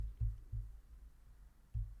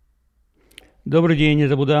Добрый день,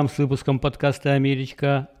 это Будам с выпуском подкаста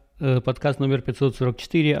 «Америчка». Подкаст номер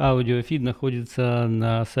 544, аудиофид находится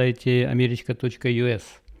на сайте america.us.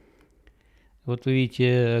 Вот вы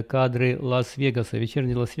видите кадры Лас-Вегаса,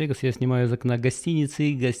 вечерний Лас-Вегас. Я снимаю из окна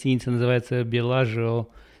гостиницы. Гостиница называется «Белажио»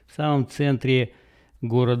 в самом центре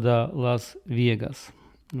города Лас-Вегас.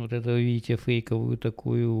 Вот это вы видите фейковую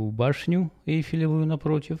такую башню Эйфелевую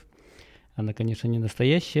напротив. Она, конечно, не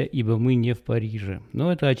настоящая, ибо мы не в Париже.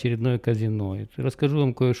 Но это очередное казино. Расскажу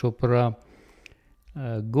вам кое-что про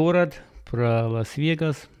город, про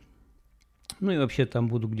Лас-Вегас. Ну и вообще там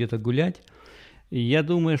буду где-то гулять. Я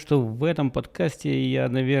думаю, что в этом подкасте я,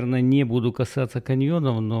 наверное, не буду касаться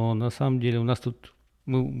каньонов, но на самом деле у нас тут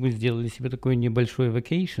мы сделали себе такой небольшой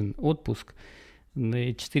vacation, отпуск.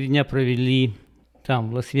 4 дня провели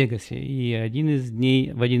там, в Лас-Вегасе. И в один из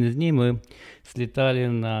дней мы слетали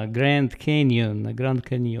на Гранд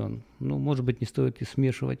Каньон. Ну, может быть, не стоит и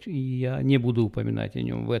смешивать, и я не буду упоминать о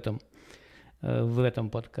нем в этом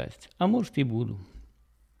подкасте. А может, и буду.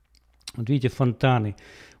 Вот видите, фонтаны.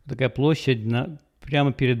 Вот такая площадь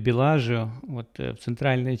прямо перед Белажио, вот в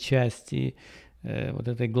центральной части вот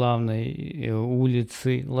этой главной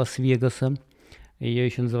улицы Лас-Вегаса. Ее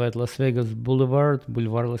еще называют Лас-Вегас Бульвар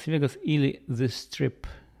Лас-Вегас или The Strip.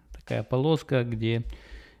 Такая полоска,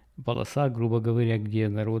 полоса, грубо говоря, где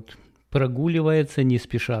народ прогуливается, не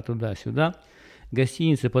спеша туда-сюда.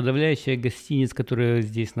 Гостиницы, подавляющая гостиниц, которые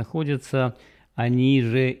здесь находятся, они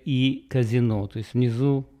же и казино. То есть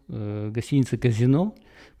внизу гостиница казино,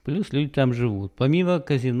 плюс люди там живут. Помимо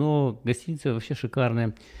казино, гостиница вообще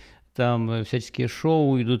шикарная. Там всяческие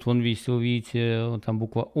шоу идут, вон видите, там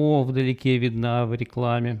буква О вдалеке видна в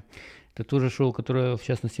рекламе. Это тоже шоу, которое, в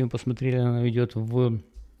частности, мы посмотрели, оно идет в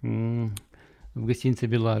гостинице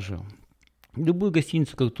Белажио. Любую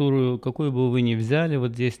гостиницу, какую бы вы ни взяли,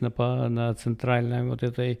 вот здесь на центральной вот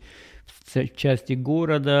этой части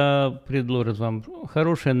города, предложат вам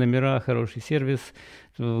хорошие номера, хороший сервис.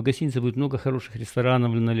 В гостинице будет много хороших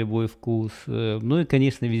ресторанов на любой вкус. Ну и,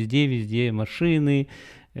 конечно, везде машины,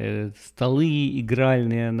 столы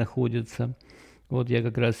игральные находятся. Вот я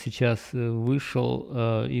как раз сейчас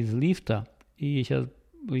вышел из лифта, и сейчас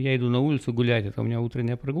я иду на улицу гулять. Это у меня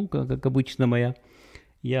утренняя прогулка, как обычно моя.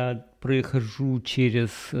 Я пройду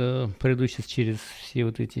сейчас через все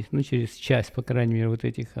вот эти, через часть, по крайней мере, вот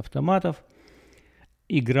этих автоматов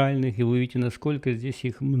игральных, и вы увидите, насколько здесь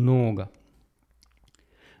их много.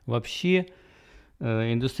 Вообще,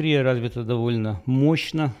 индустрия развита довольно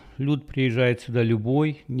мощно. Люд приезжает сюда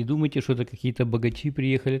любой. Не думайте, что это какие-то богачи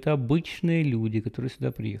приехали. Это обычные люди, которые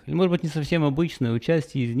сюда приехали. Может быть, не совсем обычные,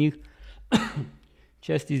 часть из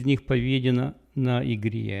них поведена на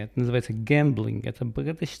игре. Это называется гэмблинг.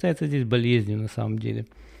 Это считается здесь болезнью на самом деле.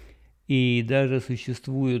 И даже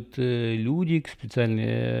существуют люди,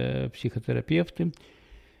 специальные психотерапевты,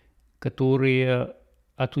 которые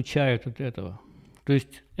отучают от этого. То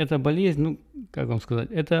есть эта болезнь, как вам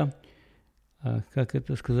сказать,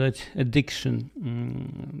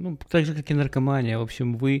 addiction, так же, как и наркомания. В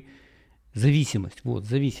общем, зависимость. Вот,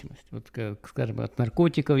 скажем, от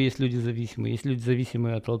наркотиков есть люди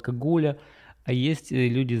зависимые от алкоголя, а есть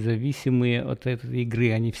люди зависимые от этой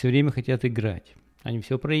игры. Они все время хотят играть. Они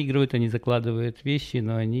все проигрывают, они закладывают вещи,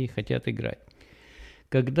 но они хотят играть.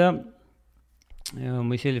 Когда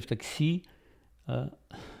мы сели в такси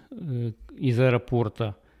из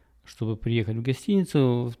аэропорта, чтобы приехать в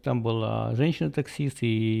гостиницу, там была женщина-таксист,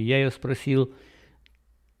 и я ее спросил,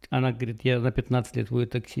 она говорит, я на 15 лет водю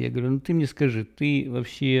такси. Я говорю, ты мне скажи, ты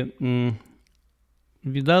вообще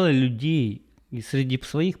видала людей среди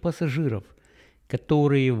своих пассажиров,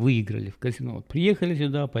 которые выиграли в казино? Вот приехали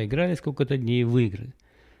сюда, поиграли сколько-то дней и выиграли.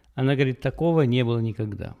 Она говорит, такого не было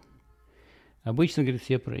никогда. Обычно, говорит,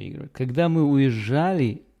 все проигрывают. Когда мы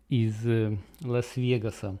уезжали из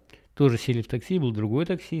Лас-Вегаса, тоже сели в такси, был другой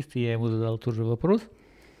таксист, и я ему задал тоже вопрос.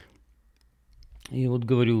 И вот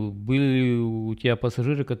говорю, были у тебя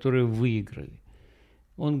пассажиры, которые выиграли?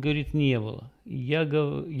 Он говорит, не было. Я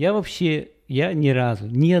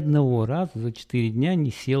ни одного раза за 4 дня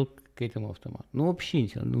не сел к этому автомату. Вообще не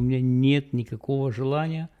сел. У меня нет никакого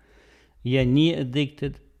желания. Я не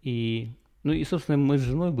addicted. И, собственно, мы с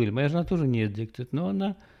женой были. Моя жена тоже не addicted, но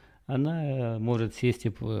она может сесть и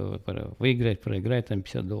выиграть, проиграть там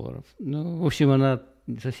 $50. В общем, она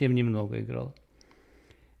совсем немного играла.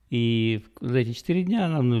 И за эти 4 дня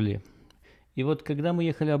она в нуле. И вот когда мы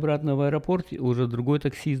ехали обратно в аэропорт, уже другой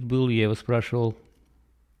таксист был, я его спрашивал,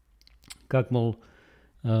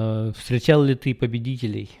 встречал ли ты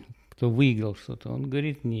победителей, кто выиграл что-то? Он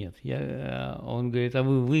говорит, нет. Он говорит, а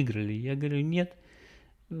вы выиграли? Я говорю, нет.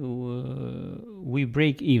 We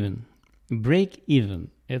break even. Break even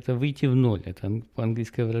 – Это выйти в ноль, это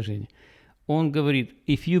английское выражение. Он говорит,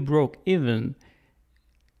 if you broke even,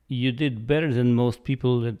 you did better than most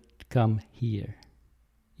people that come here.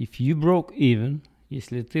 If you broke even,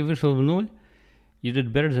 если ты вышел в ноль, you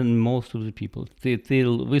did better than most of the people. Ты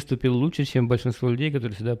выступил лучше, чем большинство людей,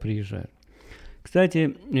 которые сюда приезжают.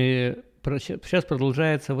 Кстати, сейчас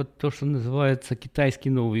продолжается вот то, что называется китайский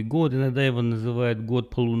Новый год. Иногда его называют год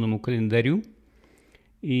по лунному календарю.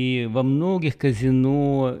 И во многих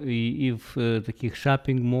казино и в таких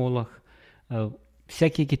шоппинг-молах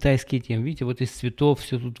всякие китайские темы. Видите, вот из цветов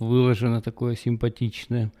все тут выложено такое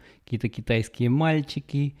симпатичное. Какие-то китайские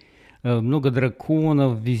мальчики, много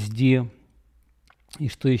драконов везде. И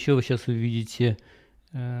что еще вы сейчас увидите?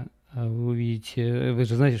 Вы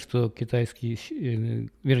же знаете, что китайский,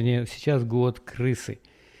 вернее, сейчас год крысы.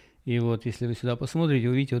 И вот если вы сюда посмотрите,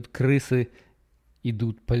 увидите, вот крысы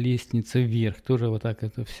идут по лестнице вверх. Тоже вот так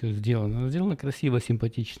это все сделано. Сделано красиво,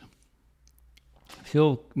 симпатично.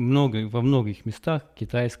 Все во многих местах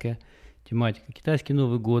китайская тематика. Китайский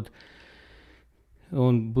Новый год,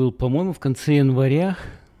 он был, по-моему, в конце января.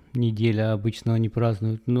 Неделя обычно они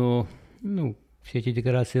празднуют, но, все эти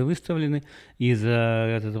декорации выставлены. Из-за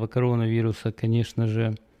этого коронавируса, конечно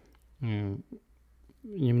же,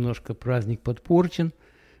 немножко праздник подпорчен.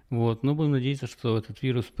 Вот. Но будем надеяться, что этот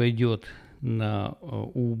вирус пойдет на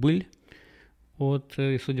убыль. Вот,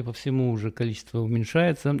 и, судя по всему, уже количество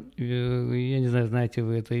уменьшается. Я не знаю, знаете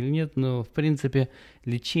вы это или нет, но, в принципе,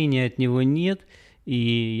 лечения от него нет.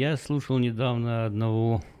 И я слушал недавно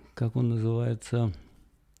одного, как он называется,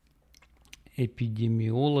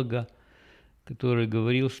 эпидемиолога, который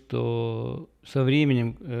говорил, что со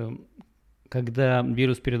временем, когда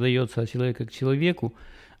вирус передается от человека к человеку,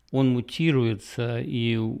 он мутируется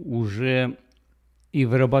и уже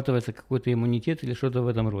вырабатывается какой-то иммунитет или что-то в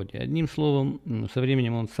этом роде. Одним словом, со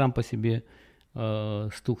временем он сам по себе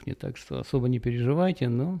стухнет. Так что особо не переживайте,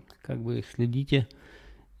 но следите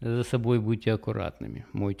за собой, будьте аккуратными.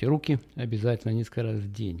 Мойте руки обязательно несколько раз в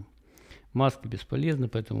день. Маски бесполезны,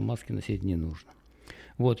 поэтому маски носить не нужно.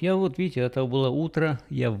 Вот, видите, это было утро,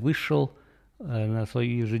 я вышел на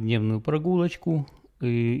свою ежедневную прогулочку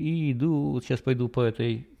и иду, вот сейчас пойду по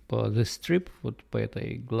The Strip, вот по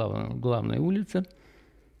этой главной улице.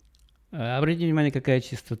 Обратите внимание, какая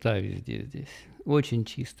чистота везде здесь, очень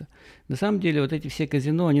чисто. На самом деле, вот эти все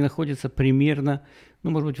казино, они находятся примерно,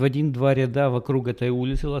 может быть, в 1-2 ряда вокруг этой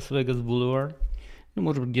улицы, Лас Вегас Boulevard.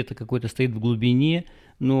 Может быть, где-то какой-то стоит в глубине,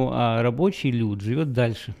 а рабочий люд живет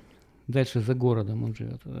дальше за городом он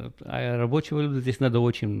живет. А рабочего люда здесь надо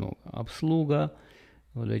очень много. Обслуга,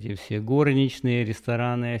 вот эти все горничные,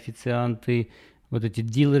 рестораны, официанты, вот эти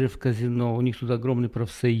дилеры в казино, у них тут огромный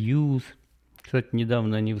профсоюз. Кстати,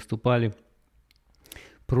 недавно они выступали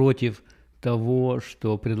против того,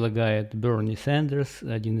 что предлагает Берни Сандерс,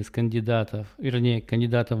 один из кандидатов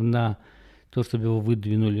на то, чтобы его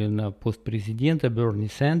выдвинули на пост президента, Берни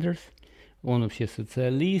Сандерс. Он вообще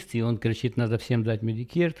социалист, и он кричит, надо всем дать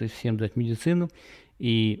Medicare, то есть всем дать медицину.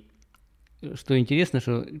 И что интересно,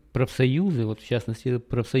 что профсоюзы, вот в частности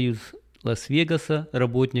профсоюз Лас-Вегаса,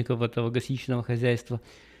 работников этого гостиничного хозяйства,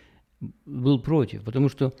 был против, потому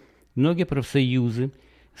что многие профсоюзы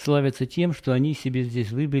славятся тем, что они себе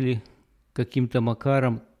здесь выбили каким-то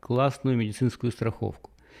макаром классную медицинскую страховку.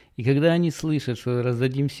 И когда они слышат, что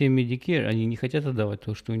раздадим всем Medicare, они не хотят отдавать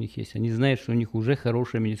то, что у них есть. Они знают, что у них уже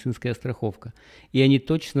хорошая медицинская страховка. И они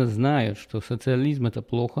точно знают, что социализм – это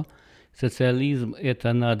плохо. Социализм –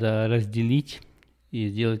 это надо разделить и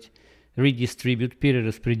сделать redistribute,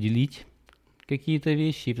 перераспределить какие-то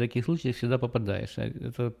вещи. И в таких случаях всегда попадаешь.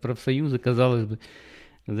 Это профсоюзы, казалось бы,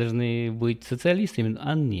 должны быть социалистами,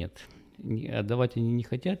 а нет. Отдавать они не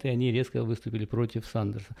хотят, и они резко выступили против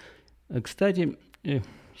Сандерса. Кстати,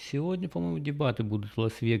 сегодня, по-моему, дебаты будут в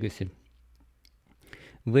Лас-Вегасе.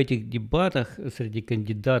 В этих дебатах среди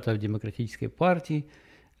кандидатов Демократической партии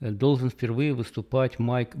должен впервые выступать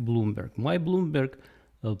Майк Блумберг. Майк Блумберг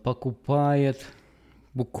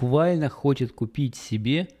буквально хочет купить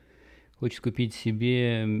себе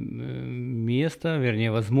место,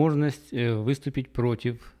 вернее, возможность выступить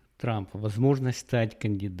против Трампа, возможность стать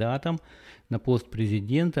кандидатом на пост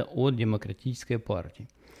президента от Демократической партии.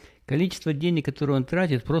 Количество денег, которые он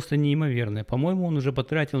тратит, просто неимоверное. По-моему, он уже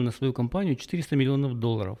потратил на свою кампанию $400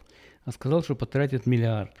 миллионов, а сказал, что потратит $1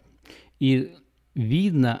 миллиард. И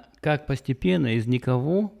видно, как постепенно из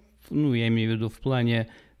никого, я имею в виду в плане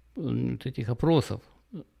этих опросов,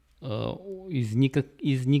 из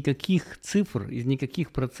никаких цифр, из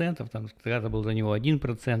никаких процентов, там когда-то был за него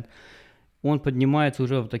 1%, он поднимается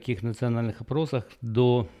уже в таких национальных опросах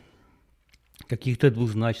до каких-то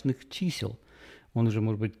двузначных чисел. Он уже,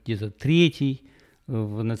 может быть, где-то третий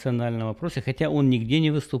в национальном вопросе, хотя он нигде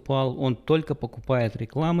не выступал, он только покупает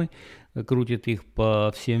рекламы, крутит их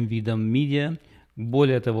по всем видам медиа.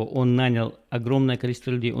 Более того, он нанял огромное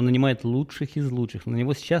количество людей, он нанимает лучших из лучших. На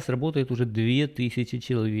него сейчас работает уже 2000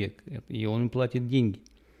 человек, и он им платит деньги.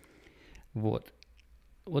 Вот.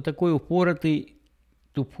 Вот такой упоротый,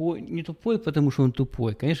 тупой, не тупой, потому что он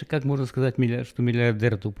тупой. Конечно, как можно сказать, что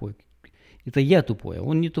миллиардер тупой? Это я тупой, а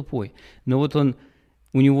он не тупой. Но вот у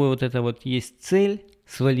него вот это вот есть цель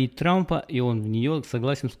свалить Трампа, и он в нее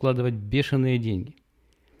согласен вкладывать бешеные деньги.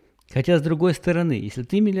 Хотя, с другой стороны, если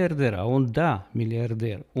ты миллиардер, а он, да,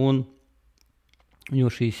 миллиардер, у него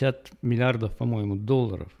 60 миллиардов, по-моему,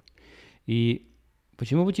 долларов. И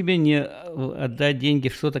почему бы тебе не отдать деньги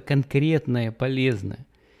в что-то конкретное, полезное?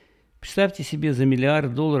 Представьте себе, за $1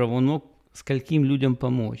 миллиард он мог скольким людям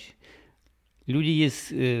помочь. Люди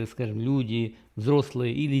есть, скажем, люди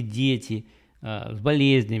взрослые или дети с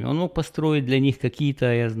болезнями. Он мог построить для них какие-то,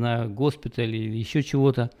 я знаю, госпитали или еще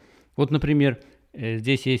чего-то. Вот, например,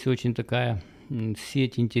 здесь есть очень такая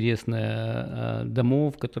сеть интересная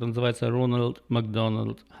домов, которая называется Ronald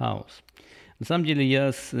McDonald House. На самом деле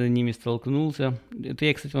я с ними столкнулся. Это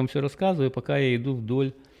я, кстати, вам все рассказываю, пока я иду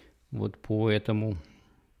вдоль вот по этому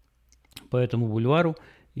бульвару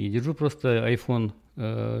и держу просто iPhone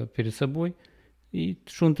перед собой. И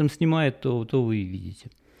что он там снимает, то вы видите.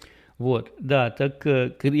 Вот, да, так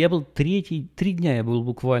я был 3 дня я был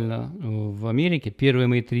буквально в Америке. Первые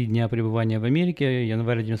мои 3 дня пребывания в Америке,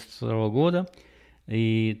 январь 92 года.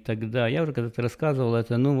 И тогда, я уже когда-то рассказывал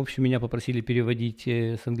это, в общем, меня попросили переводить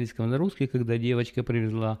с английского на русский, когда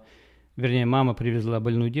мама привезла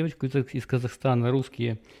больную девочку из Казахстана,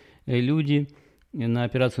 русские люди, на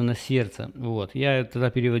операцию на сердце. Вот. Я тогда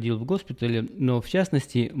переводил в госпитале, но в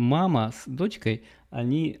частности мама с дочкой,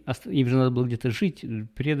 им же надо было где-то жить,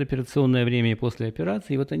 предоперационное время и после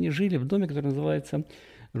операции, и вот они жили в доме, который называется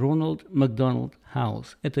Ronald McDonald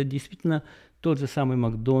House. Это действительно тот же самый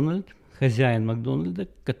Макдональд, хозяин Макдональда,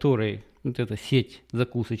 который, вот эта сеть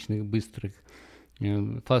закусочных быстрых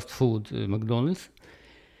фастфуд Макдональдс,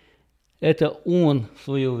 это он в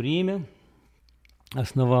свое время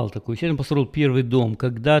основал такую сеть, он построил первый дом,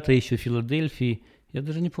 когда-то еще в Филадельфии, я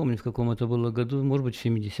даже не помню, в каком это было году, может быть, в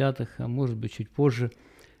 70-х, а может быть, чуть позже.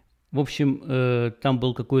 В общем, там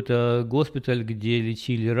был какой-то госпиталь, где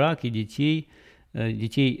лечили рак и детей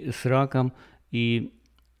с раком, и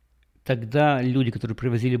тогда люди, которые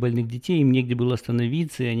привозили больных детей, им негде было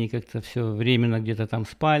остановиться, и они как-то все временно где-то там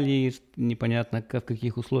спали, непонятно в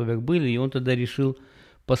каких условиях были, и он тогда решил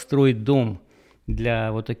построить дом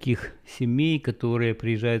для вот таких семей, которые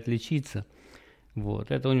приезжают лечиться.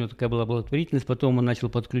 Вот. Это у него такая была благотворительность. Потом он начал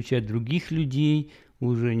подключать других людей,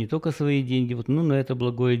 уже не только свои деньги, на это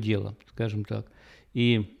благое дело, скажем так.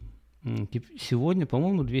 И сегодня,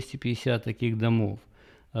 по-моему, 250 таких домов.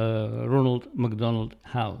 Ronald McDonald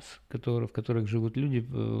House, в которых живут люди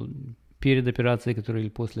перед операцией, которые или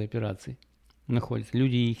после операции находятся.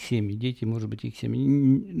 Люди и их семьи, дети, может быть, их семьи.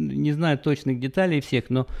 Не знаю точных деталей всех,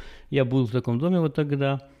 но я был в таком доме вот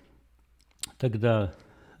тогда. Тогда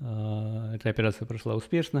эта операция прошла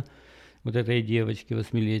успешно, вот этой девочке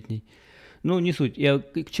 8-летней. Не суть. Я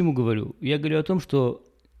к чему говорю? Я говорю о том, что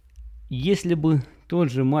если бы тот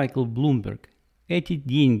же Майкл Блумберг эти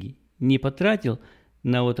деньги не потратил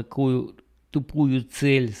на вот такую тупую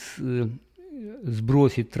цель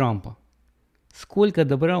сбросить Трампа, сколько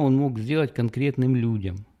добра он мог сделать конкретным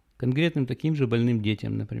людям, конкретным таким же больным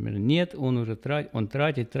детям, например. Нет, он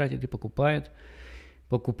тратит и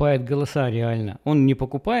покупает голоса реально. Он не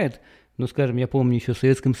покупает, скажем, я помню еще в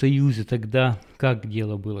Советском Союзе тогда, как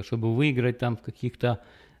дело было, чтобы выиграть там в каких-то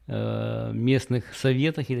местных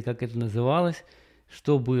советах, или как это называлось,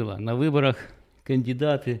 что было? На выборах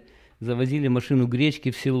кандидаты завозили машину гречки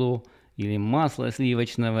в село или масла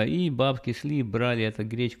сливочного, и бабки шли, брали это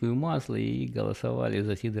гречку и масло и голосовали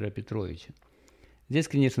за Сидора Петровича. Здесь,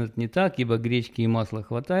 конечно, это не так, ибо гречки и масла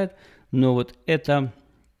хватает, но вот это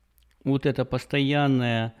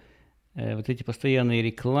постоянное, вот эти постоянные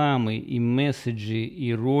рекламы и месседжи,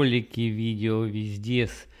 и ролики, видео везде,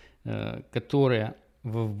 которые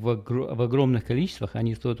в огромных количествах,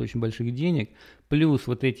 они стоят очень больших денег, плюс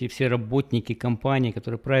вот эти все работники компании,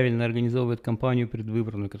 которые правильно организовывают кампанию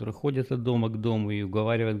предвыборную, которые ходят от дома к дому и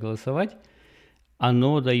уговаривают голосовать,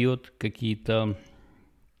 оно дает какие-то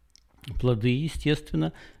плоды,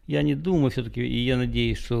 естественно. Я не думаю все-таки, и я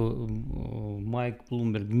надеюсь, что Майк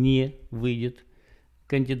Блумберг не выйдет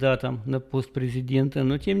кандидатом на пост президента,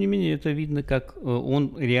 но тем не менее это видно, как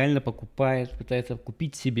он реально пытается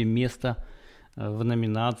купить себе место в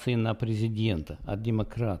номинации на президента от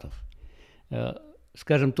демократов.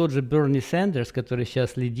 скажем, тот же Берни Сандерс, который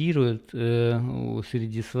сейчас лидирует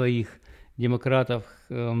среди своих демократов,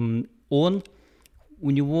 у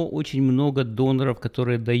него очень много доноров,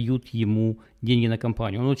 которые дают ему деньги на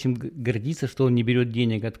кампанию. Он очень гордится, что он не берет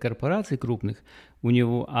денег от корпораций крупных,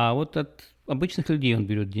 а вот от обычных людей он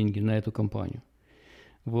берет деньги на эту кампанию.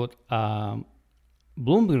 Вот. А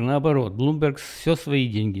Блумберг наоборот. Блумберг все свои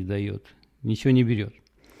деньги дает, ничего не берет.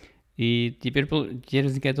 И теперь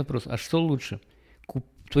возникает вопрос, а что лучше?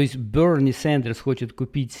 То есть Берни Сандерс хочет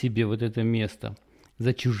купить себе вот это место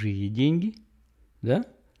за чужие деньги, да?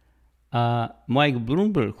 А Майк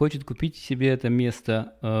Блумберг хочет купить себе это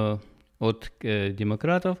место от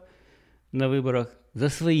демократов на выборах за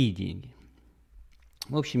свои деньги.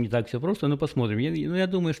 В общем, не так все просто, но посмотрим. Я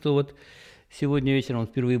думаю, что вот сегодня вечером он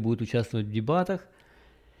впервые будет участвовать в дебатах.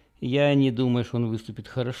 Я не думаю, что он выступит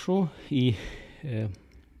хорошо, и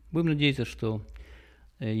будем надеяться, что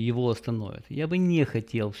его остановят. Я бы не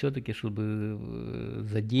хотел все-таки, чтобы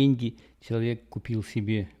за деньги человек купил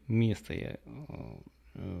себе место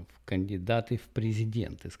в кандидаты в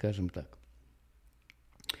президенты, скажем так.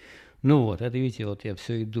 Ну вот, это видите, вот я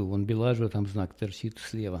все иду, вон Белажио, там знак торчит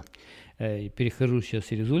слева. Перехожу сейчас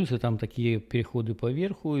через улицу, там такие переходы по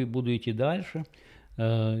верху, и буду идти дальше.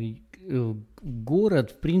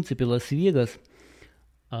 Город, в принципе, Лас-Вегас,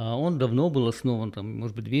 он давно был основан, там,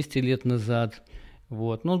 может быть, 200 лет назад.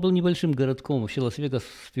 Вот. Но он был небольшим городком. Вообще Лас-Вегас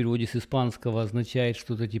в переводе с испанского означает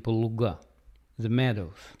что-то типа луга. The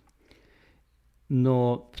Meadows.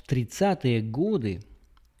 Но в 30-е годы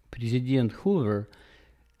президент Хувер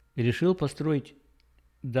решил построить,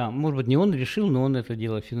 да, может быть, не он решил, но он это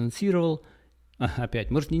дело финансировал,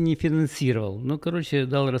 может, не финансировал, но, короче,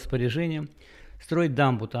 дал распоряжение строить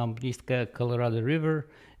дамбу. Там есть такая Colorado River,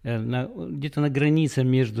 где-то на границе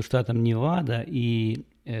между штатом Невада и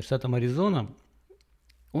штатом Аризона.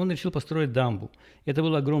 Он решил построить дамбу. Это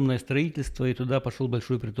было огромное строительство, и туда пошел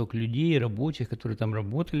большой приток людей, рабочих, которые там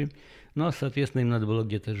работали. Ну, а, соответственно, им надо было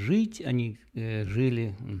где-то жить. Они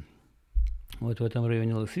жили вот в этом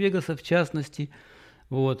районе Лас-Вегаса, в частности.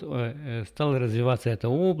 Вот, стала развиваться эта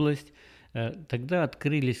область. Тогда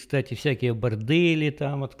открылись, кстати, всякие бордели,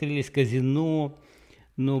 там открылись казино.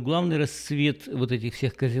 Но главный расцвет вот этих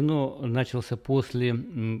всех казино начался после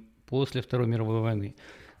Второй мировой войны.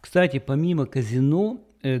 Кстати, помимо казино,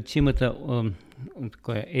 чем это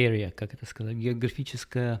такое area, как это сказать,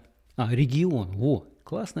 географическое, регион,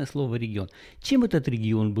 классное слово регион. Чем этот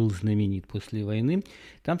регион был знаменит после войны?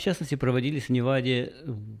 Там, в частности, проводились в Неваде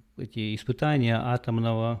эти испытания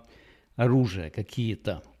атомного оружия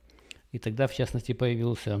какие-то. И тогда, в частности,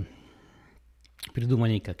 появился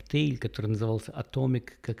придуманный коктейль, который назывался Atomic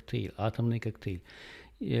коктейль, атомный коктейль.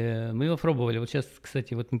 Мы его пробовали. Вот сейчас,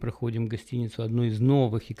 кстати, вот мы проходим гостиницу, одну из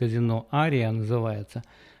новых, и казино «Ария» называется,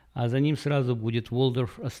 а за ним сразу будет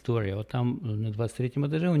Waldorf Astoria. Вот там на 23-м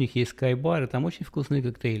этаже у них есть скай-бар, и там очень вкусные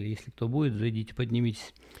коктейли. Если кто будет, зайдите,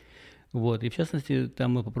 поднимитесь. Вот. И в частности,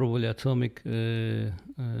 там мы попробовали Atomic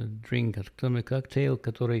Atomic коктейль,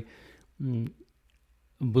 который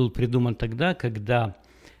был придуман тогда, когда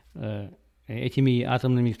этими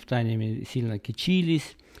атомными испытаниями сильно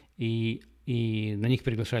кичились, и на них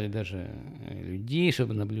приглашали даже людей,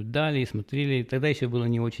 чтобы наблюдали и смотрели. И тогда еще было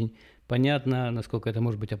не очень понятно, насколько это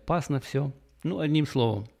может быть опасно все. Ну, одним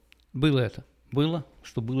словом, было это. Было,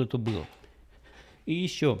 что было, то было. И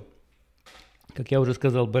еще, как я уже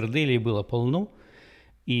сказал, борделей было полно.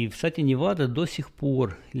 И в штате Невада до сих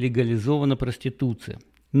пор легализована проституция.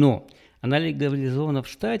 Но она легализована в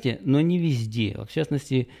штате, но не везде. В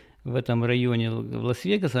частности, в этом районе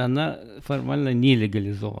Лас-Вегаса она формально не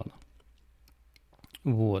легализована.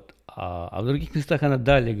 Вот. А в других местах она,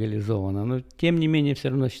 да, легализована. Но, тем не менее, все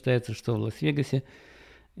равно считается, что в Лас-Вегасе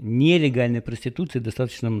нелегальной проституции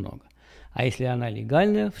достаточно много. А если она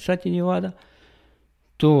легальная в штате Невада,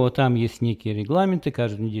 то там есть некие регламенты,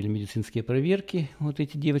 каждую неделю медицинские проверки вот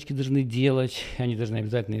эти девочки должны делать, они должны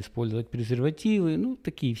обязательно использовать презервативы, ну,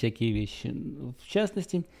 такие всякие вещи. В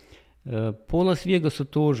частности, по Лас-Вегасу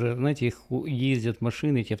тоже, знаете, их ездят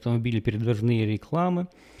машины, эти автомобили, передвижные рекламы,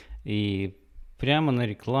 и прямо на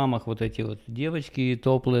рекламах вот эти вот девочки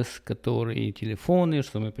топлесс, которые телефоны,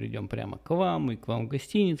 что мы придем прямо к вам, и к вам в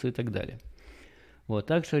гостиницу и так далее. Вот,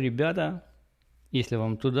 так что, ребята, если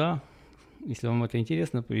вам это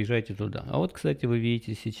интересно, приезжайте туда. А вот, кстати, вы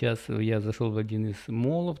видите, сейчас я зашел в один из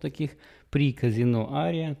моллов таких при казино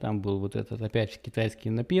 «Ария», там был вот этот опять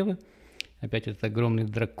китайские напевы, опять этот огромный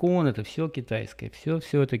дракон, это все китайское, все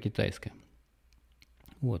это китайское.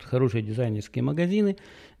 Вот, хорошие дизайнерские магазины.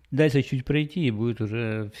 Дальше чуть пройти, и будет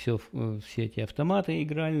уже все эти автоматы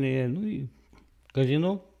игральные, ну и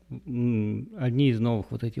казино, одни из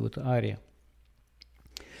новых, вот эти вот «Ария».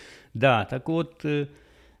 Да, так вот,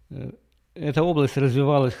 эта область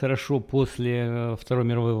развивалась хорошо после Второй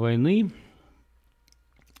мировой войны,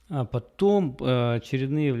 а потом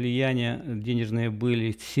очередные влияния денежные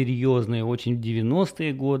были серьезные очень в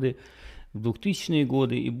 90-е годы, в 2000-е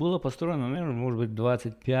годы, и было построено, наверное, может быть,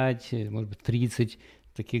 25, может быть, 30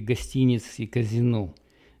 таких гостиниц и казино.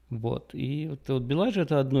 Вот. И вот Беладжи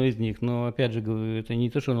это одно из них, но, опять же, говорю, это не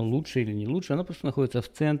то, что оно лучше или не лучше, оно просто находится в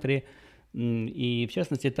центре, и, в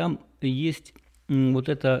частности, там есть вот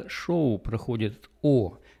это шоу проходит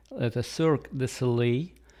это Cirque du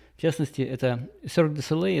Soleil. В частности, это Cirque du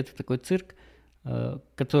Soleil, это такой цирк, в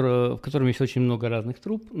котором есть очень много разных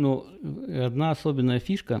труп, но одна особенная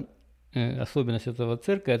фишка, особенность этого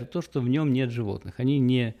цирка, это то, что в нем нет животных. Они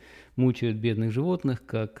не мучают бедных животных,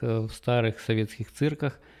 как в старых советских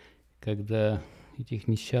цирках, когда этих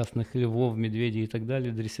несчастных львов, медведей и так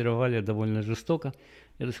далее дрессировали довольно жестоко.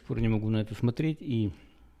 Я до сих пор не могу на это смотреть, и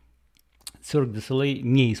Cirque du Soleil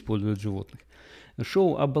не использует животных.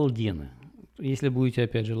 Шоу обалденно. Если будете,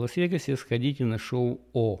 опять же, в Лас-Вегасе, сходите на шоу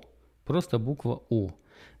О. Просто буква О.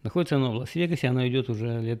 Находится оно в Лас-Вегасе, оно идет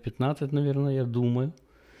уже лет 15, наверное, я думаю.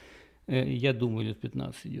 Лет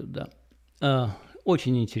 15 идет, да.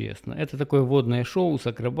 Очень интересно. Это такое водное шоу с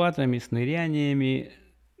акробатами, с ныряниями.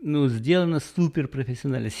 Ну, сделано супер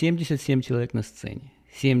профессионально. 77 человек на сцене.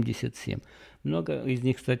 77. Много из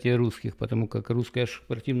них, кстати, русских, потому как русская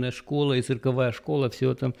спортивная школа и цирковая школа,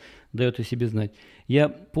 все это дает о себе знать. Я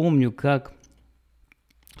помню, как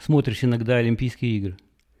смотришь иногда Олимпийские игры.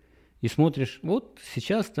 И смотришь, вот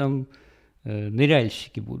сейчас там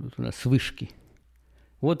ныряльщики будут у нас с вышки.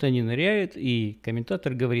 Вот они ныряют, и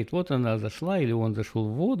комментатор говорит, вот она зашла, или он зашел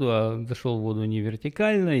в воду, а зашел в воду не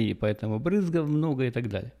вертикально, и поэтому брызгов много и так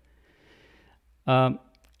далее. А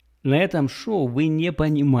на этом шоу вы не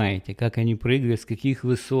понимаете, как они прыгают, с каких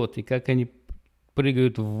высот, и как они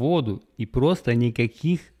прыгают в воду, и просто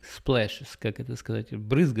никаких сплэшес, как это сказать,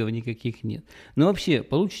 брызгов никаких нет. Но вообще,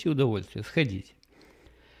 получите удовольствие, сходите.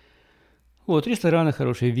 Вот, рестораны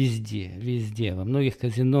хорошие везде. Во многих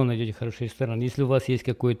казино найдете хороший ресторан. Если у вас есть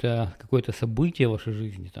какое-то событие в вашей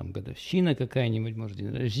жизни, там годовщина какая-нибудь, может, день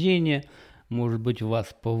рождения, может быть,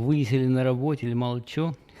 вас повысили на работе или мало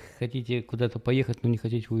чего, хотите куда-то поехать, но не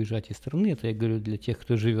хотите уезжать из страны, это я говорю для тех,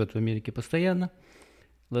 кто живет в Америке постоянно,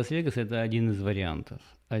 Лас-Вегас – это один из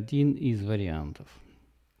вариантов.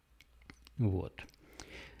 Вот.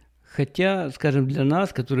 Хотя, скажем, для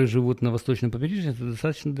нас, которые живут на восточном побережье, это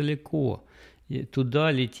достаточно далеко. И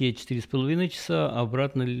туда лететь 4,5 часа, а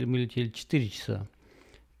обратно мы летели 4 часа.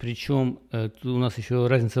 Причем у нас еще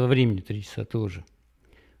разница во времени 3 часа тоже.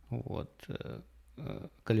 Вот.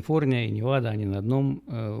 Калифорния и Невада, они на одном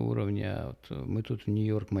уровне, а вот мы тут в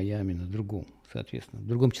Нью-Йорк, Майами на другом, соответственно, в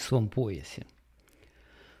другом часовом поясе.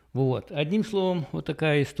 Вот. Одним словом, вот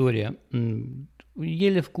такая история.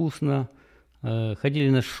 Ели вкусно, ходили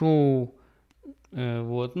на шоу,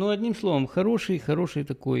 вот. Но одним словом, хороший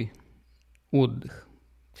такой отдых.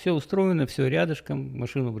 Все устроено, все рядышком,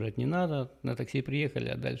 машину брать не надо, на такси приехали,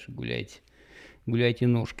 а дальше гуляйте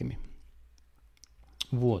ножками.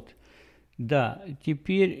 Вот. Да,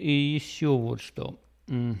 теперь еще вот что.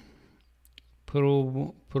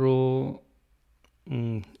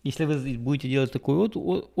 Если вы будете делать такой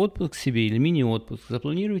отпуск себе или мини-отпуск,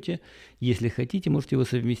 запланируйте, если хотите, можете его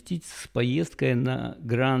совместить с поездкой на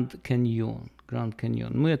Гранд Каньон.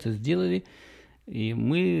 Мы это сделали, и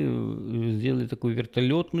мы сделали такую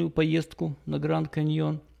вертолетную поездку на Гранд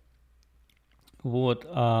Каньон. Вот,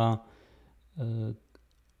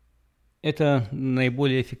 это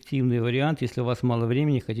наиболее эффективный вариант, если у вас мало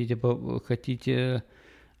времени, хотите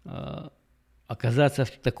оказаться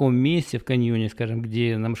в таком месте, в каньоне, скажем,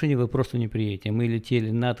 где на машине вы просто не приедете. Мы летели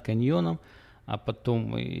над каньоном, а потом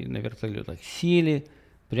мы на вертолетах сели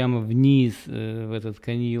прямо вниз в этот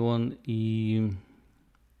каньон. И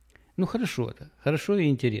хорошо и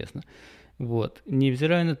интересно. Вот.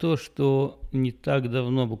 Невзирая на то, что не так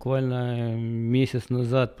давно, буквально месяц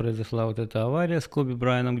назад произошла вот эта авария с Коби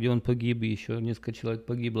Брайаном, где он погиб, и еще несколько человек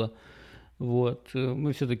погибло. Вот.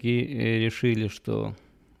 Мы все-таки решили, что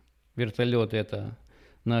вертолет – это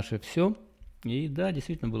наше все. И да,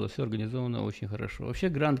 действительно было все организовано очень хорошо. Вообще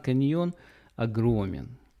Гранд Каньон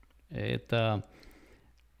огромен. Это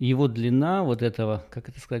его длина, вот этого, как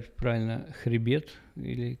это сказать правильно, хребет,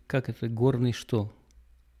 или как это, горный что?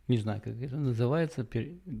 Не знаю, как это называется. Как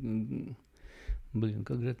же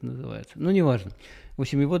это называется? Ну, неважно. В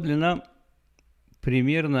общем, его длина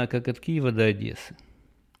примерно как от Киева до Одессы.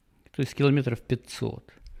 То есть километров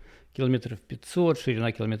 500.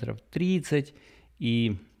 Ширина километров 30.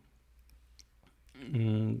 И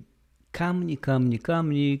камни, камни,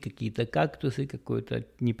 камни, какие-то кактусы, какое-то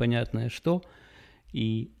непонятное что.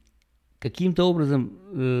 И каким-то образом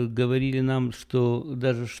говорили нам, что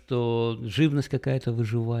даже что живность какая-то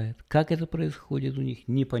выживает. Как это происходит у них,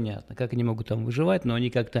 непонятно. Как они могут там выживать, но они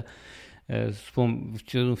как-то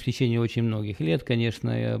в течение очень многих лет,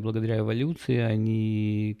 конечно, благодаря эволюции,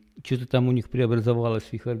 они что-то там у них преобразовалось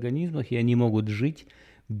в их организмах, и они могут жить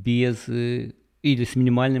без или с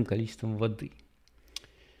минимальным количеством воды.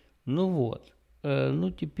 Ну вот.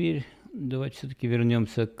 Ну теперь давайте все-таки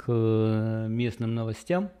вернемся к местным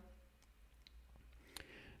новостям.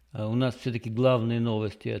 У нас все-таки главные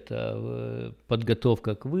новости – это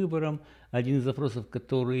подготовка к выборам. Один из вопросов,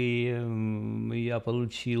 который я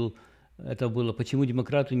получил, это было, почему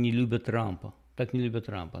демократы не любят Трампа, так не любят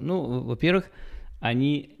Трампа. Ну, во-первых,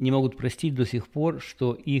 они не могут простить до сих пор,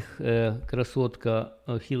 что их красотка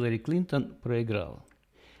Хиллари Клинтон проиграла.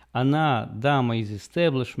 Она дама из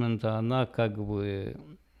истеблишмента, она как бы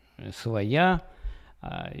своя,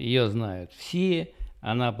 ее знают все,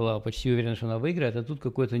 она была почти уверена, что она выиграет, а тут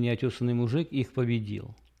какой-то неотесанный мужик их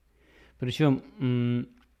победил. Причем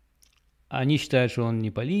они считают, что он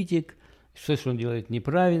не политик, что он делает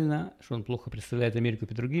неправильно, что он плохо представляет Америку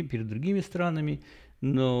перед другими странами,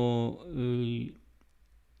 но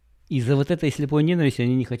из-за вот этой слепой ненависти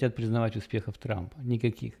они не хотят признавать успехов Трампа,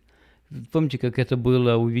 никаких. Помните, как это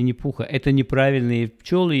было у Винни-Пуха? Это неправильные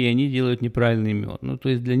пчелы, и они делают неправильный мед. Ну, то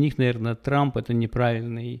есть для них, наверное, Трамп – это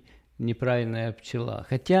неправильная пчела.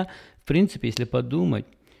 Хотя, в принципе, если подумать,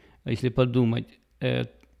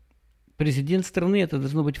 президент страны – это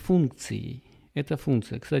должно быть функцией. Это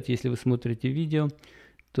функция. Кстати, если вы смотрите видео,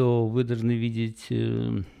 то вы должны видеть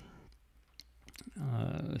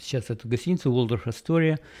сейчас эту гостиницу Waldorf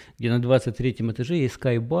Astoria, где на 23-м этаже есть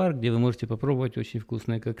скай-бар, где вы можете попробовать очень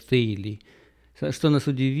вкусные коктейли. Что нас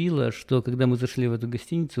удивило, что когда мы зашли в эту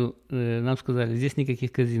гостиницу, нам сказали, здесь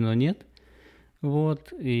никаких казино нет.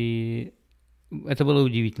 Вот, и это было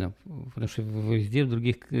удивительно, потому что везде в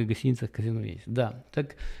других гостиницах казино есть. Да,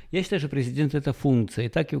 так я считаю, что президент – это функция, и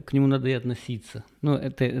так к нему надо и относиться. Ну,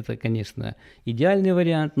 это, конечно, идеальный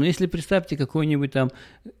вариант, но если представьте какой-нибудь там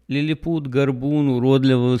лилипут, горбун,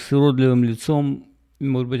 с уродливым лицом,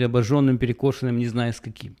 может быть, обожженным, перекошенным, не знаю с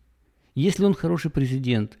каким. Если он хороший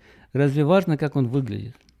президент, разве важно, как он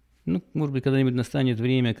выглядит? Ну, может быть, когда-нибудь настанет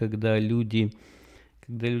время, когда люди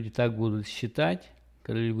так будут считать,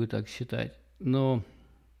 но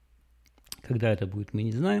когда это будет, мы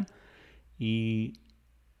не знаем. И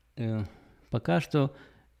пока что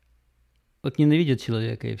вот ненавидят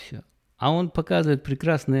человека и все. А он показывает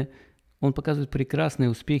прекрасные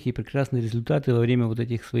успехи и прекрасные результаты во время вот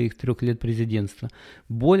этих своих 3 лет президентства.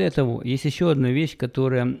 Более того, есть еще одна вещь,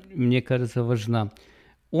 которая, мне кажется, важна.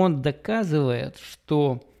 Он доказывает,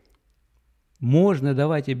 что можно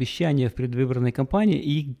давать обещания в предвыборной кампании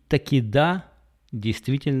и таки да,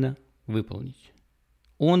 действительно выполнить.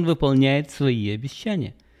 Он выполняет свои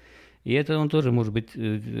обещания. И это он тоже, может быть,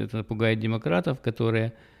 это пугает демократов,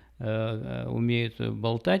 которые умеют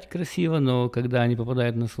болтать красиво, но когда они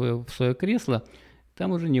попадают в свое кресло,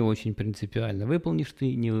 там уже не очень принципиально. Выполнишь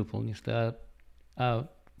ты, не выполнишь. А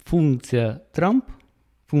функция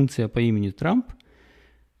по имени Трамп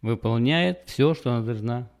выполняет все, что она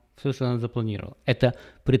должна, все, что она запланировала. Это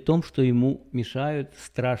при том, что ему мешают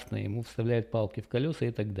страшно, ему вставляют палки в колеса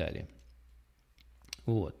и так далее.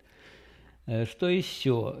 Вот. Что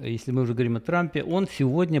еще, если мы уже говорим о Трампе, он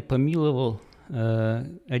сегодня помиловал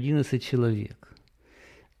 11 человек.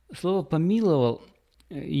 Слово «помиловал»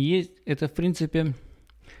 это, в принципе,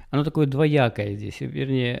 оно такое двоякое здесь.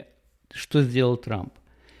 Вернее, что сделал Трамп?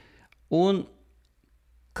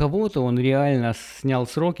 Кого-то он реально снял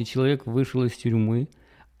срок, и человек вышел из тюрьмы,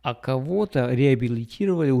 а кого-то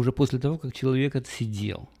реабилитировали уже после того, как человек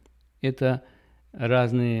отсидел. Это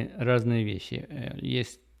разные вещи.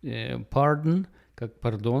 Есть pardon, как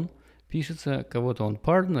пардон, пишется, кого-то он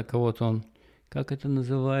pardon, а кого-то он, как это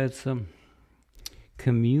называется,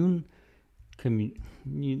 commune,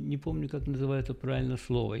 не помню, как называется правильно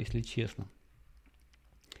слово, если честно.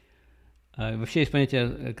 Вообще есть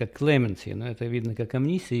понятие как clemency, но это видно как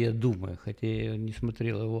амнистия, я думаю, хотя я не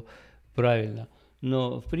смотрел его правильно.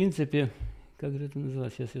 Но в принципе, как же это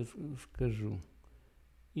называется, сейчас я скажу.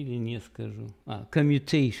 Или не скажу.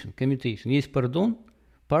 Commutation. Есть pardon,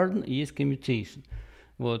 и есть commutation.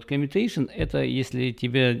 Вот, commutation – это если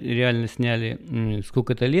тебя реально сняли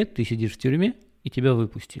сколько-то лет, ты сидишь в тюрьме, и тебя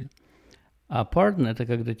выпустили. А pardon – это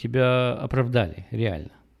когда тебя оправдали,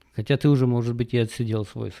 реально. Хотя ты уже, может быть, и отсидел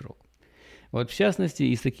свой срок. Вот, в частности,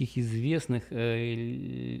 из таких известных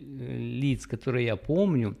лиц, которые я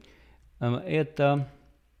помню, это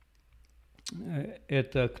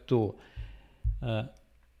Это кто?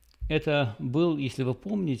 Это был, если вы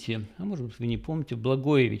помните, а может быть вы не помните,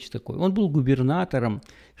 Благоевич такой. Он был губернатором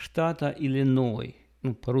штата Иллинойс.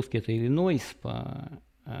 Ну, по-русски это Иллинойс,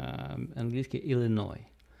 по-английски Иллиной.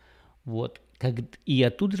 Вот. И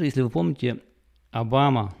оттуда же, если вы помните,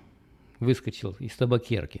 Обама выскочил из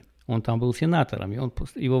табакерки. Он там был сенатором, и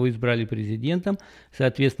его избрали президентом.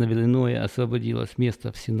 Соответственно, в Иллинойсе освободилось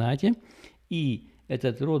место в Сенате. И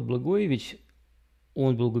этот Род Благоевич,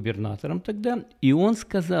 он был губернатором тогда, и он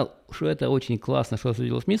сказал, что это очень классно, что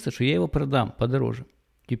освободилось место, что я его продам подороже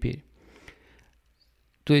теперь.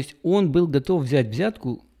 То есть он был готов взять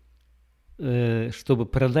взятку, чтобы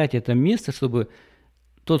продать это место, чтобы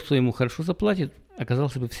тот, кто ему хорошо заплатит,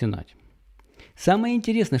 оказался бы в Сенате. Самое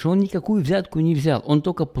интересное, что он никакую взятку не взял, он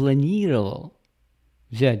только планировал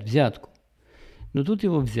взять взятку. Но тут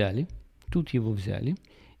его взяли,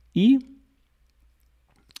 и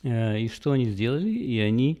что они сделали? И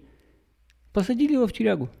они посадили его в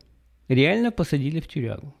тюрягу. Реально посадили в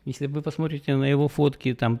тюрягу. Если вы посмотрите на его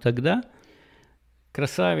фотки там тогда,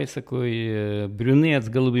 красавец такой, брюнет с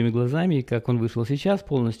голубыми глазами, как он вышел сейчас,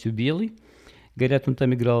 полностью белый. Говорят, он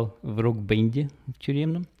там играл в рок-бенде в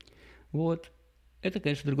тюремном. Вот. Это,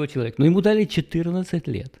 конечно, другой человек. Но ему дали 14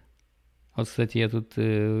 лет. Вот, кстати, я тут,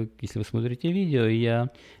 если вы смотрите видео, я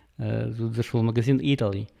тут зашел в магазин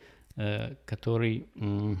Italy, который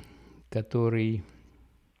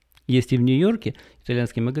есть и в Нью-Йорке.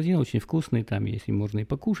 Итальянский магазин, очень вкусный, там есть, и можно и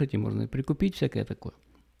покушать, и можно и прикупить, всякое такое.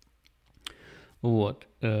 Вот.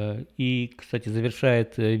 И, кстати,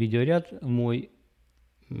 завершает видеоряд мой.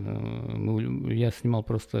 Я снимал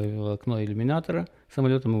просто в окно иллюминатора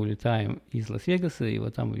самолета, мы улетаем из Лас-Вегаса, и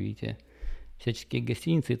вот там вы видите всяческие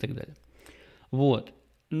гостиницы и так далее. Вот.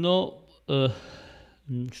 Но что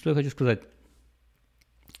я хочу сказать.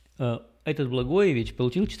 Этот Благоевич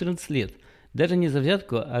получил 14 лет. Даже не за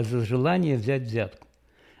взятку, а за желание взять взятку.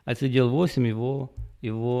 Отсидел 8,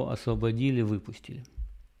 его освободили, выпустили.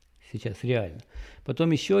 Сейчас реально.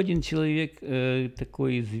 Потом еще один человек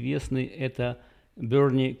такой известный, это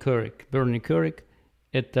Берни Керрик. Берни Керрик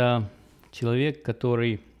 – это человек,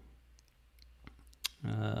 который,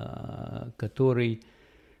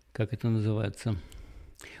 как это называется,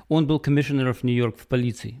 он был commissioner of New York в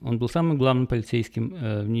полиции. Он был самым главным полицейским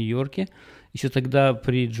в Нью-Йорке. Еще тогда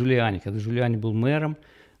при Джулиани, когда Джулиани был мэром.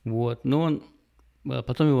 Вот. Но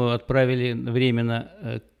потом его отправили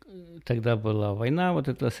временно, тогда была война вот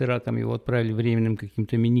эта с Ираком, его отправили временным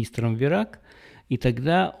каким-то министром в Ирак. И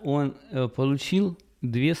тогда он получил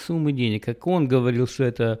 2 суммы денег. Как он говорил, что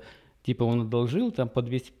это, типа он одолжил, там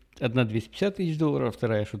одна 250 тысяч долларов,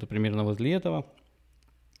 вторая что-то примерно возле этого.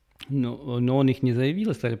 Но он их не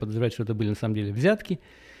заявил, стали подозревать, что это были на самом деле взятки.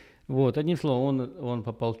 Вот, одним словом, он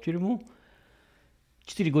попал в тюрьму,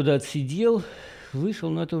 4 года отсидел,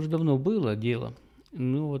 вышел, но это уже давно было дело.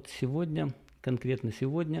 Ну вот сегодня, конкретно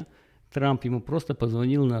сегодня, Трамп ему просто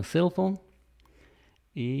позвонил на селфон,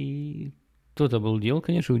 и кто-то обалдел,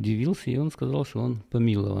 конечно, удивился, и он сказал, что он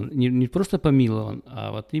помилован. Не просто помилован,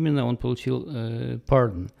 а вот именно он получил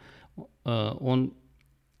pardon.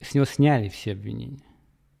 С него сняли все обвинения.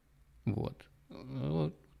 Вот.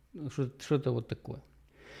 Что-то вот такое.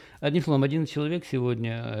 Одним словом, 11 человек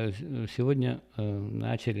сегодня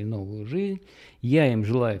начали новую жизнь. Я им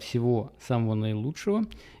желаю всего самого наилучшего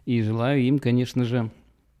и желаю им, конечно же,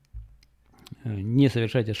 не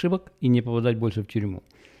совершать ошибок и не попадать больше в тюрьму.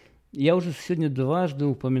 Я уже сегодня дважды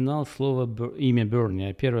упоминал имя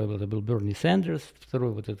Берни. Первое это был Берни Сандерс,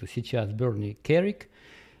 второй вот это сейчас Берни Керрик.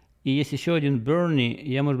 И есть еще один Берни,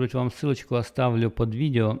 я, может быть, вам ссылочку оставлю под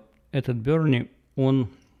видео. Этот Берни, он,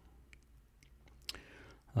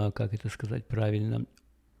 как это сказать правильно,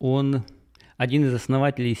 он один из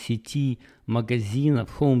основателей сети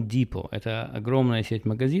магазинов Home Depot. Это огромная сеть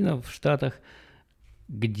магазинов в Штатах,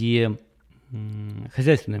 где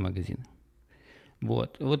хозяйственные магазины.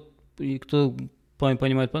 Вот. И кто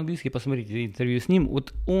понимает по-английски, посмотрите интервью с ним.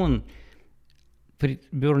 Вот он,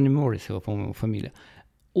 Берни Моррис, его, по-моему, фамилия,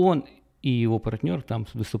 он и его партнер там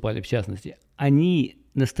выступали в частности, они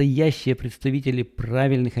настоящие представители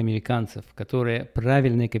правильных американцев,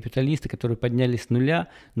 правильные капиталисты, которые поднялись с нуля,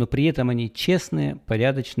 но при этом они честные,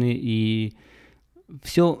 порядочные и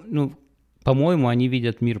все, по-моему, они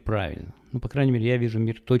видят мир правильно. По крайней мере, я вижу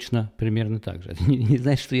мир точно примерно так же. Не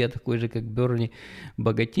значит, что я такой же, как Берни,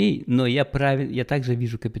 богатей, но я также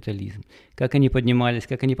вижу капитализм. Как они поднимались,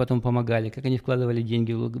 как они потом помогали, как они вкладывали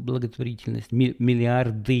деньги в благотворительность,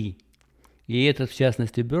 миллиарды. И это, в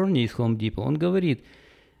частности, Берни из Home Depot, он говорит,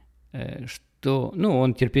 что,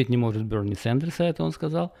 он терпеть не может Берни Сандерса, это он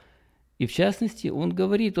сказал. И, в частности, он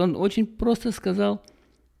говорит, он очень просто сказал,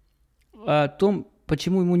 о том,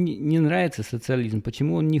 почему ему не нравится социализм,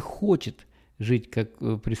 почему он не хочет жить как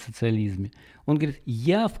при социализме. Он говорит,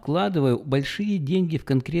 я вкладываю большие деньги в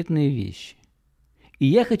конкретные вещи. И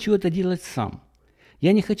я хочу это делать сам.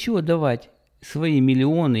 Я не хочу отдавать свои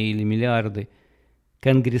миллионы или миллиарды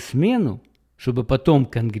конгрессмену, чтобы потом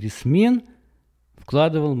конгрессмен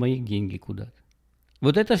вкладывал мои деньги куда-то.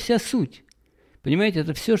 Вот это вся суть. Понимаете,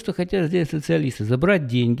 это все, что хотят сделать социалисты. Забрать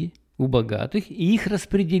деньги у богатых и их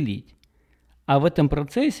распределить. А в этом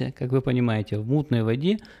процессе, как вы понимаете, в мутной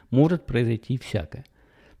воде может произойти всякое.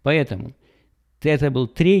 Поэтому это был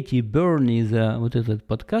третий Берни за вот этот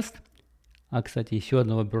подкаст. А, кстати, еще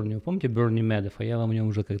одного Берни, вы помните Берни Медофа? Я вам о нем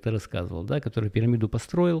уже как-то рассказывал, да, который пирамиду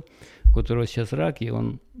построил, у которого сейчас рак, и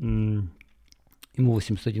ему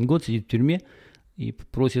 81 год, сидит в тюрьме и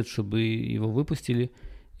просит, чтобы его выпустили,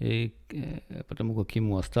 потому как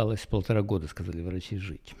ему осталось 1,5 года, сказали врачи,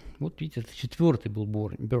 жить. Вот видите, это четвертый был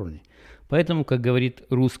Берни. Поэтому, как говорит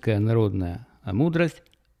русская народная мудрость,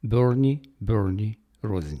 Берни, Берни,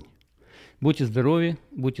 рознь. Будьте здоровы,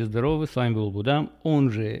 с вами был Будам, он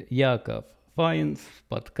же Яков Файнс с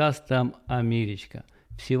подкастом «Америчка».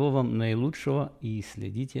 Всего вам наилучшего и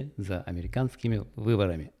следите за американскими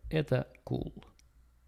выборами. Это cool.